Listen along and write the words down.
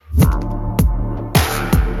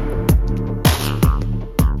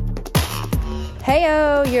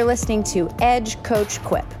Heyo, you're listening to Edge Coach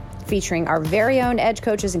Quip, featuring our very own Edge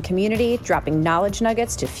coaches and community, dropping knowledge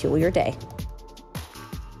nuggets to fuel your day.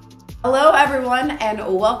 Hello, everyone, and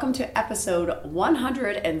welcome to episode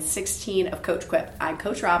 116 of Coach Quip. I'm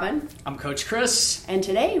Coach Robin. I'm Coach Chris. And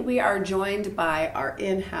today we are joined by our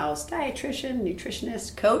in-house dietitian,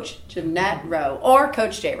 nutritionist, Coach Jeanette Rowe, or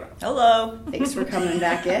Coach J. Rowe. Hello. Thanks for coming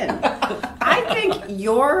back in. I think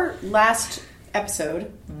your last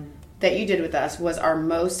episode that you did with us was our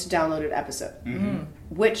most downloaded episode,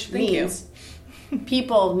 which means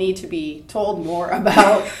people need to be told more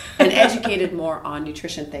about and educated more on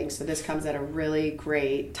nutrition things. So this comes at a really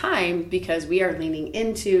great time because we are leaning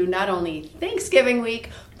into not only Thanksgiving week,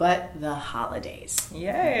 but the holidays.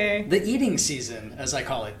 Yay. The eating season, as I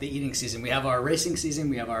call it, the eating season. We have our racing season,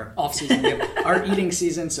 we have our off season, we have our eating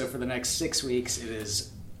season. So for the next 6 weeks, it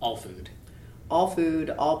is all food. All food,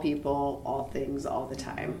 all people, all things, all the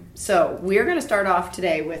time. So we're going to start off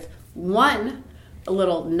today with a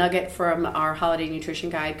little nugget from our holiday nutrition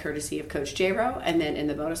guide, courtesy of Coach J. Rowe, and then in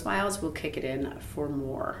the bonus miles, we'll kick it in for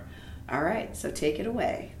more. All right, so take it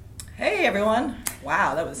away. Hey, everyone.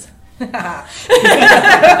 Wow, that was...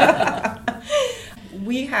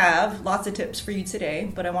 We have lots of tips for you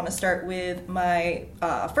today, but I want to start with my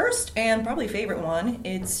first and probably favorite one.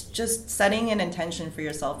 It's just setting an intention for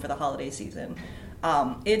yourself for the holiday season.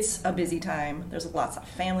 It's a busy time. There's lots of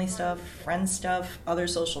family stuff, friend stuff, other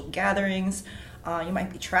social gatherings. You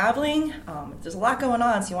might be traveling. There's a lot going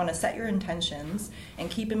on, so you want to set your intentions and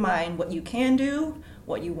keep in mind what you can do,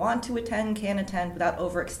 what you want to attend, can attend without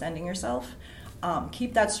overextending yourself.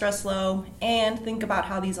 Keep that stress low and think about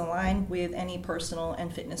how these align with any personal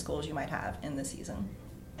and fitness goals you might have in the season.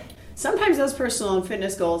 Sometimes those personal and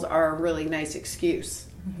fitness goals are a really nice excuse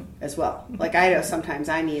as well. Like I know sometimes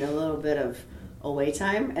I need a little bit of away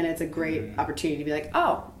time, and it's a great opportunity to be like,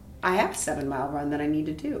 oh, I have a 7-mile run that I need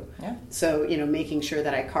to do. Yeah. So, making sure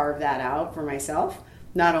that I carve that out for myself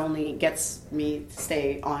not only gets me to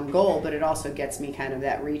stay on goal, but it also gets me kind of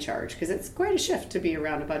that recharge, because it's quite a shift to be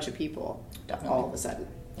around a bunch of people all of a sudden.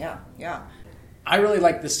 Yeah. I really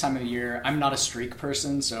like this time of year. I'm not a streak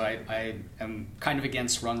person, so I am kind of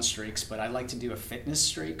against run streaks, but I like to do a fitness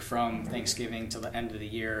streak from Thanksgiving to the end of the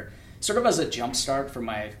year, sort of as a jump start for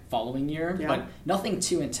my following year, but nothing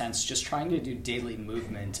too intense, just trying to do daily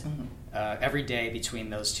movement every day between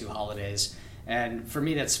those two holidays. And for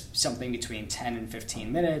me, that's something between 10 and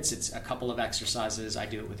 15 minutes. It's a couple of exercises. I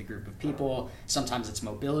do it with a group of people. Sometimes it's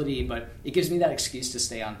mobility, but it gives me that excuse to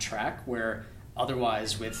stay on track, where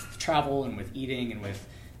otherwise with travel and with eating and with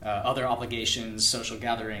other obligations, social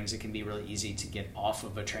gatherings, it can be really easy to get off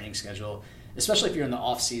of a training schedule, especially if you're in the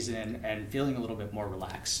off season and feeling a little bit more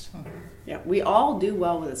relaxed. Yeah, we all do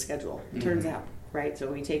well with a schedule, it turns out, right? So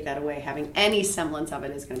we take that away. Having any semblance of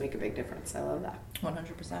it is going to make a big difference. I love that.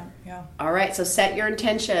 100%, yeah. All right, so set your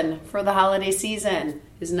intention for the holiday season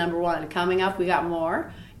is number one. Coming up, we got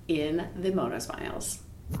more in the bonus miles.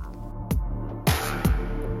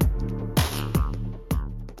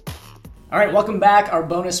 All right, welcome back. Our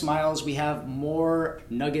bonus miles, we have more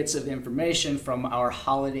nuggets of information from our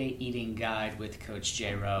holiday eating guide with Coach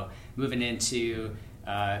J. Rowe. Moving into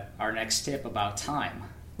our next tip about time.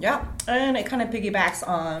 Yeah, and it kind of piggybacks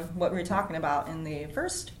on what we were talking about in the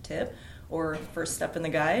first tip, or first step in the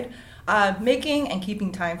guide, making and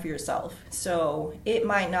keeping time for yourself. So it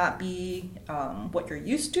might not be what you're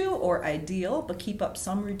used to or ideal, but keep up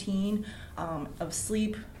some routine of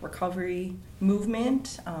sleep, recovery,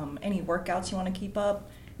 movement, any workouts you want to keep up,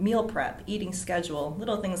 meal prep, eating schedule,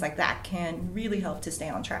 little things like that can really help to stay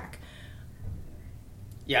on track.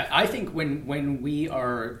 Yeah, I think when we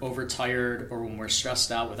are overtired or when we're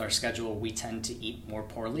stressed out with our schedule, we tend to eat more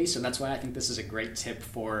poorly. So that's why I think this is a great tip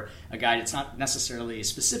for a guide. It's not necessarily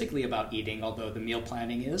specifically about eating, although the meal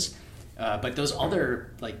planning is. But those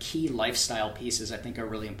other key lifestyle pieces I think are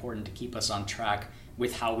really important to keep us on track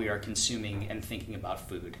with how we are consuming and thinking about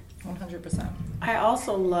food. 100%. I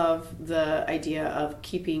also love the idea of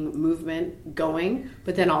keeping movement going,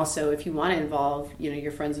 but then also if you want to involve,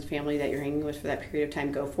 your friends and family that you're hanging with for that period of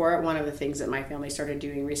time, go for it. One of the things that my family started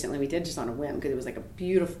doing recently, we did just on a whim because it was like a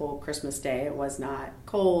beautiful Christmas day. It was not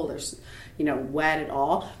cold or, wet at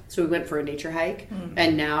all. So we went for a nature hike,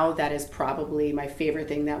 and now that is probably my favorite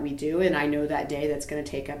thing that we do. And I know that day that's going to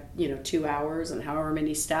take up, 2 hours and however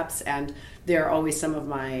many steps. And they're always some of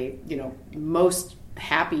my, most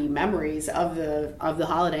happy memories of the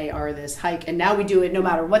holiday are this hike, and now we do it no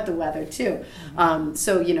matter what the weather too.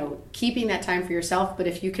 So keeping that time for yourself, but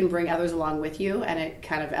if you can bring others along with you and it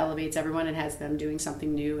kind of elevates everyone and has them doing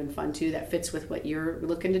something new and fun too that fits with what you're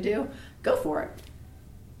looking to do, go for it.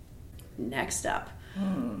 Next up,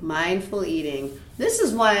 Mindful eating. This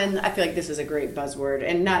is one, I feel like this is a great buzzword,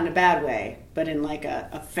 and not in a bad way, but in like a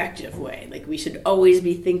effective way. Like we should always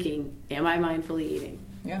be thinking, am I mindfully eating?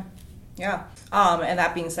 Yeah. Yeah. And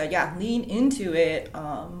that being said, lean into it.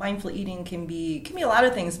 Mindful eating can be a lot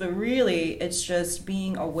of things, but really it's just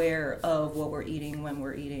being aware of what we're eating, when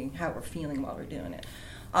we're eating, how we're feeling while we're doing it.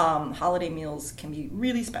 Holiday meals can be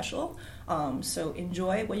really special. So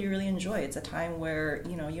enjoy what you really enjoy. It's a time where,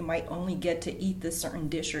 you might only get to eat this certain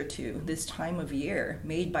dish or two this time of year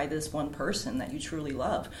made by this one person that you truly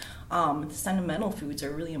love. Sentimental foods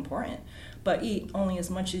are really important, but eat only as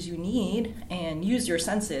much as you need and use your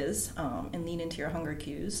senses and lean into your hunger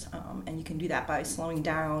cues. And you can do that by slowing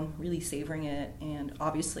down, really savoring it, and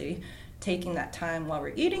obviously taking that time while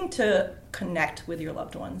we're eating to connect with your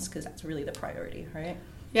loved ones, because that's really the priority, right?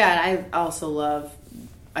 Yeah, and I also love,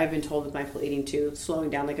 I've been told with mindful eating too, slowing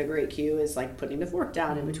down, like a great cue is like putting the fork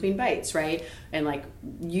down in between bites, right? And like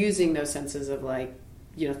using those senses of like,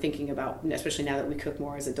 thinking about, especially now that we cook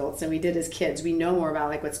more as adults than we did as kids, we know more about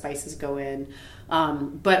like what spices go in.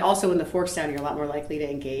 But also when the fork's down, you're a lot more likely to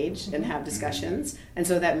engage and have discussions. And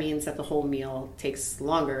so that means that the whole meal takes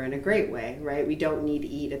longer in a great way, right? We don't need to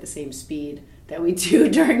eat at the same speed that we do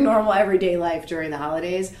during normal everyday life during the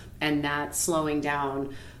holidays. And that slowing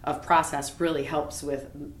down of process really helps with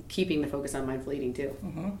keeping the focus on mindful eating too.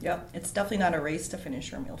 Yep. It's definitely not a race to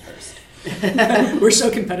finish your meal first. We're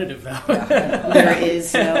so competitive, though. There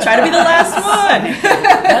is no... Try to be the last one.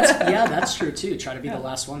 That's true, too. Try to be the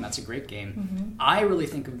last one. That's a great game. I really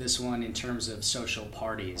think of this one in terms of social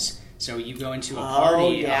parties. So you go into a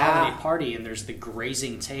party, a holiday party, and there's the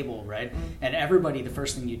grazing table, right? And everybody, the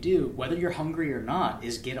first thing you do, whether you're hungry or not,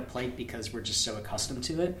 is get a plate because we're just so accustomed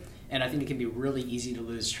to it. And I think it can be really easy to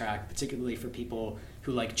lose track, particularly for people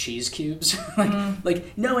who like cheese cubes.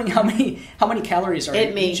 like knowing how many calories are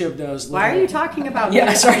in each of those. Why are you talking about?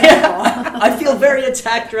 Yeah, sorry. I feel very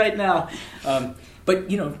attacked right now. But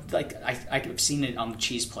I've seen it on the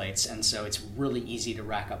cheese plates, and so it's really easy to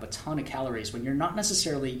rack up a ton of calories when you're not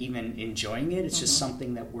necessarily even enjoying it. It's just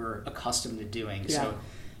something that we're accustomed to doing. Yeah.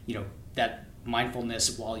 So, that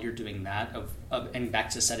mindfulness while you're doing that and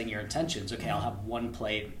back to setting your intentions. Okay, I'll have one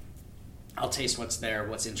plate. I'll taste what's there,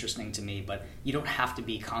 what's interesting to me, but you don't have to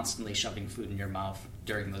be constantly shoving food in your mouth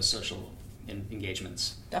during those social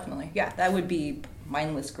engagements. Definitely. Yeah, that would be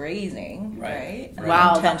mindless grazing, right?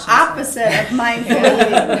 Wow, the opposite of mindful eating.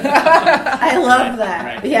 I love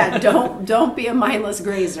that. Right. Yeah, don't be a mindless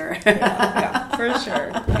grazer. yeah, for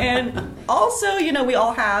sure. And also, we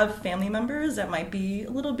all have family members that might be a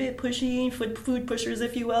little bit pushy, food pushers,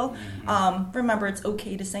 if you will. Remember, it's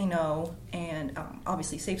okay to say no, and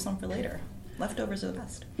obviously save some for later. Leftovers are the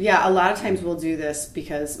best. Yeah, a lot of times we'll do this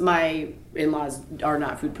because my in-laws are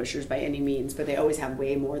not food pushers by any means, but they always have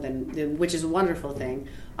way more than which is a wonderful thing.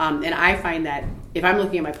 And I find that if I'm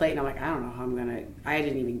looking at my plate and I'm like, I don't know how I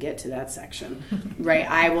didn't even get to that section, right?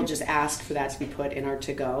 I will just ask for that to be put in our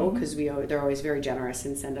to-go because they're always very generous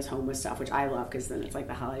and send us home with stuff, which I love because then it's like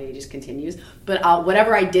the holiday just continues. But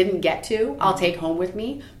whatever I didn't get to, I'll take home with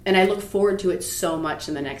me, and I look forward to it so much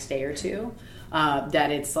in the next day or two.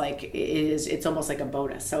 That it's almost like a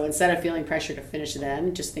bonus. So instead of feeling pressure to finish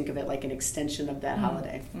then, just think of it like an extension of that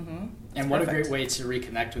holiday. And what a great way to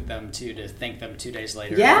reconnect with them too, to thank them 2 days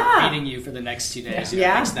later for feeding you for the next 2 days. It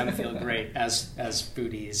makes them feel great as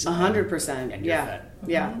foodies. 100%. And you're fed.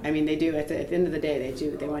 Yeah. I mean, they do at the end of the day.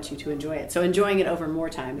 They want you to enjoy it. So enjoying it over more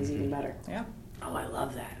time is even better. Yeah. Oh, I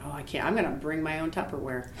love that. Oh, I can't. I'm going to bring my own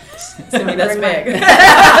Tupperware. That's big.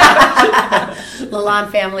 Lalonde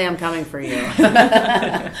family, I'm coming for you.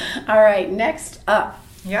 All right, next up.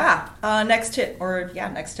 Next tip.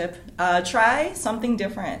 Try something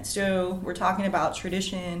different. So we're talking about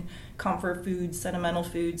tradition, comfort foods, sentimental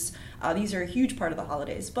foods. These are a huge part of the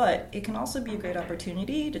holidays, but it can also be a great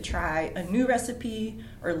opportunity to try a new recipe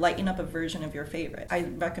or lighten up a version of your favorite. I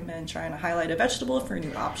recommend trying to highlight a vegetable for a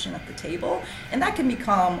new option at the table, and that can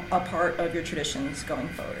become a part of your traditions going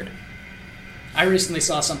forward. I recently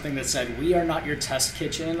saw something that said, "We are not your test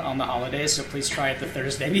kitchen on the holidays, so please try it the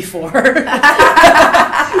Thursday before,"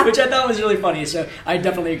 which I thought was really funny. So I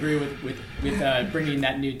definitely agree with bringing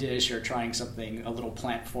that new dish or trying something a little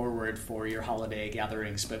plant forward for your holiday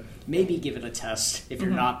gatherings. But maybe give it a test if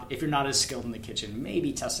you're not as skilled in the kitchen.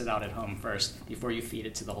 Maybe test it out at home first before you feed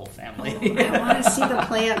it to the whole family. I want to see the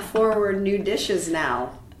plant forward new dishes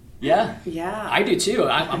now. Yeah, I do too.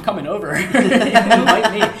 I'm coming over.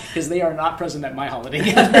 Invite me because they are not present at my holiday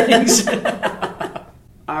gatherings.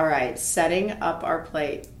 All right, setting up our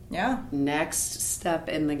plate. Yeah. Next step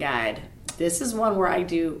in the guide. This is one where I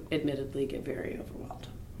do admittedly get very overwhelmed.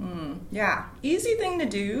 Yeah, easy thing to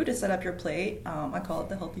do to set up your plate, I call it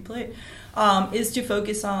the healthy plate, is to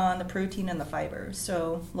focus on the protein and the fiber.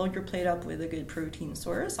 So load your plate up with a good protein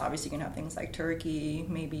source. Obviously you can have things like turkey,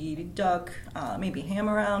 maybe duck, maybe ham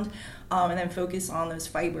around, and then focus on those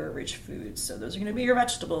fiber-rich foods. So those are going to be your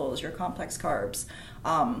vegetables, your complex carbs.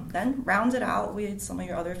 Then round it out with some of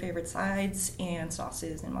your other favorite sides and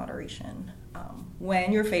sauces in moderation.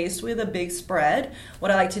 When you're faced with a big spread,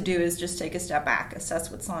 what I like to do is just take a step back,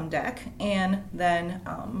 assess what's on deck, and then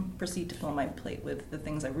proceed to fill my plate with the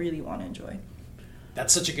things I really want to enjoy.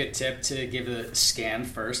 That's such a good tip to give a scan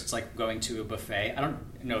first. It's like going to a buffet. I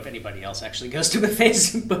don't know if anybody else actually goes to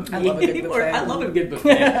buffets. I love a good buffet. I love a good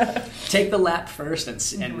buffet. Take the lap first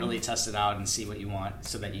and really test it out and see what you want,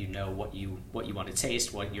 so that you know what you want to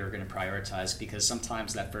taste, what you're going to prioritize. Because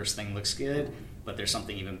sometimes that first thing looks good, but there's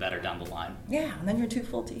something even better down the line. Yeah, and then you're too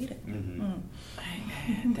full to eat it.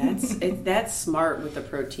 That's smart with the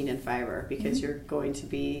protein and fiber, because you're going to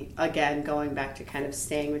be, again, going back to kind of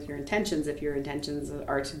staying with your intentions. If your intentions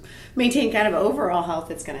are to maintain kind of overall health,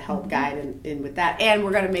 it's going to help guide in with that. And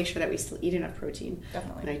we're going to make sure that we still eat enough protein.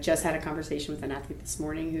 Definitely. And I just had a conversation with an athlete this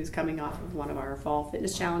morning who's coming off of one of our fall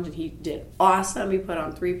fitness challenge, and he did awesome. He put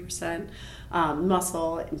on 3%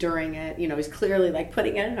 muscle during it. You know, he's clearly like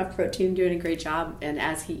putting in enough protein, doing a great job. And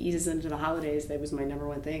as he eases into the holidays, that was my number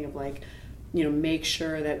one thing of like, you know, make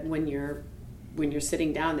sure that when you're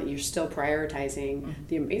sitting down that you're still prioritizing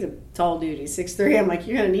the amazing tall dude. He's 6'3". I'm like,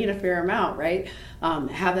 you're going to need a fair amount, right?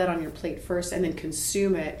 Have that on your plate first, and then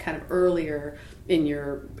consume it kind of earlier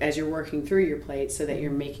as you're working through your plate, so that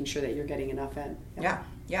you're making sure that you're getting enough in.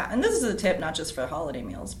 Yeah, and this is a tip not just for holiday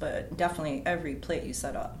meals, but definitely every plate you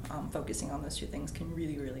set up. Focusing on those two things can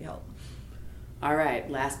really, really help. All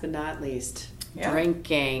right, last but not least,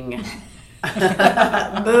 drinking.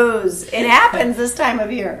 Booze. It happens this time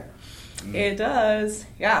of year. It does,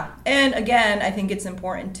 yeah. And again, I think it's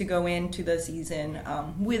important to go into the season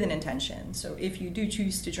with an intention. So if you do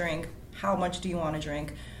choose to drink, how much do you want to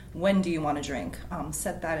drink? When do you want to drink?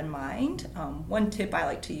 Set that in mind. One tip I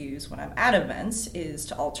like to use when I'm at events is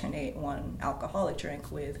to alternate one alcoholic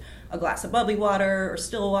drink with a glass of bubbly water or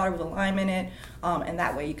still water with a lime in it. And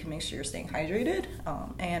that way you can make sure you're staying hydrated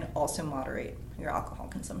and also moderate your alcohol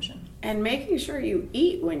consumption. And making sure you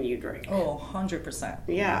eat when you drink. Oh, 100%.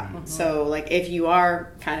 Yeah. So like if you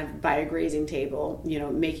are kind of by a grazing table, you know,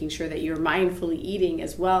 making sure that you're mindfully eating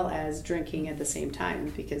as well as drinking at the same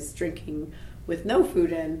time, because drinking with no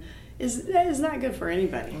food in is not good for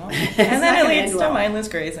anybody. No. And then it leads to mindless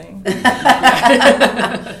grazing.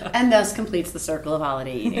 And thus completes the circle of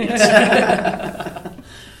holiday eating.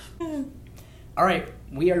 All right,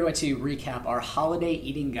 we are going to recap our holiday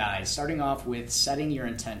eating guide, starting off with setting your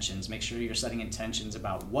intentions. Make sure you're setting intentions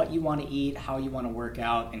about what you want to eat, how you want to work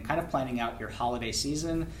out, and kind of planning out your holiday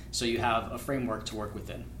season so you have a framework to work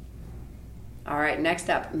within. All right, next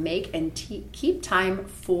up, make and keep time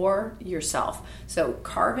for yourself. So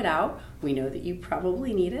carve it out. We know that you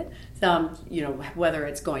probably need it. You know, whether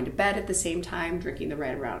it's going to bed at the same time, drinking the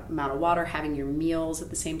right amount of water, having your meals at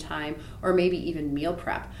the same time, or maybe even meal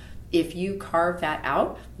prep. If you carve that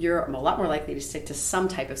out, you're a lot more likely to stick to some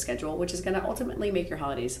type of schedule, which is going to ultimately make your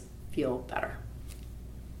holidays feel better.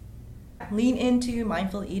 Lean into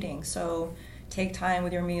mindful eating. So take time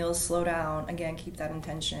with your meals, slow down. Again, keep that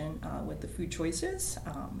intention with the food choices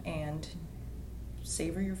and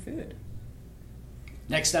savor your food.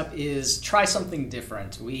 Next up is try something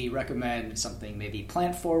different. We recommend something maybe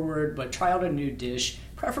plant forward, but try out a new dish,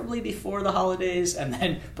 preferably before the holidays, and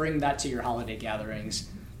then bring that to your holiday gatherings.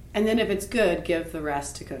 And then if it's good, give the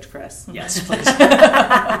rest to Coach Chris. Yes, please.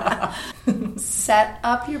 Set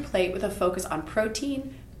up your plate with a focus on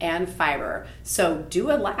protein and fiber. So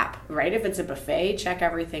do a lap, right? If it's a buffet, check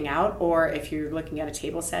everything out. Or if you're looking at a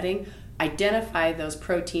table setting, identify those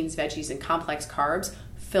proteins, veggies, and complex carbs.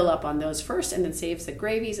 Fill up on those first, and then save the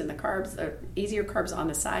gravies and the carbs, or easier carbs on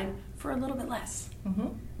the side for a little bit less.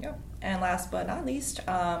 Yep. And last but not least,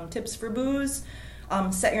 tips for booze.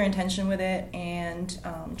 Set your intention with it, and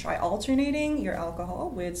try alternating your alcohol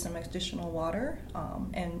with some additional water,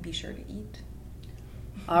 and be sure to eat.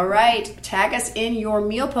 All right, tag us in your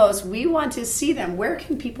meal posts. We want to see them. Where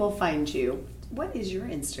can people find you? What is your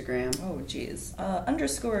Instagram? Oh, geez.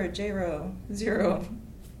 _JRO0.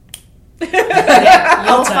 Yeah,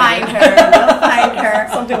 you'll find her. You'll find her.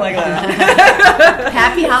 Something like that.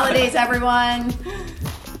 Happy holidays, everyone.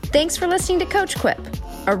 Thanks for listening to Coach Quip.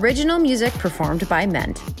 Original music performed by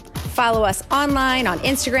Mend. Follow us online on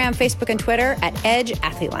Instagram, Facebook, and Twitter at Edge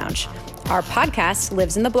Athlete Lounge. Our podcast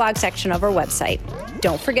lives in the blog section of our website.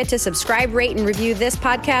 Don't forget to subscribe, rate, and review this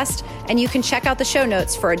podcast, and you can check out the show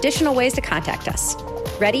notes for additional ways to contact us.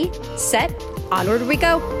 Ready, set, onward we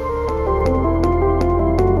go.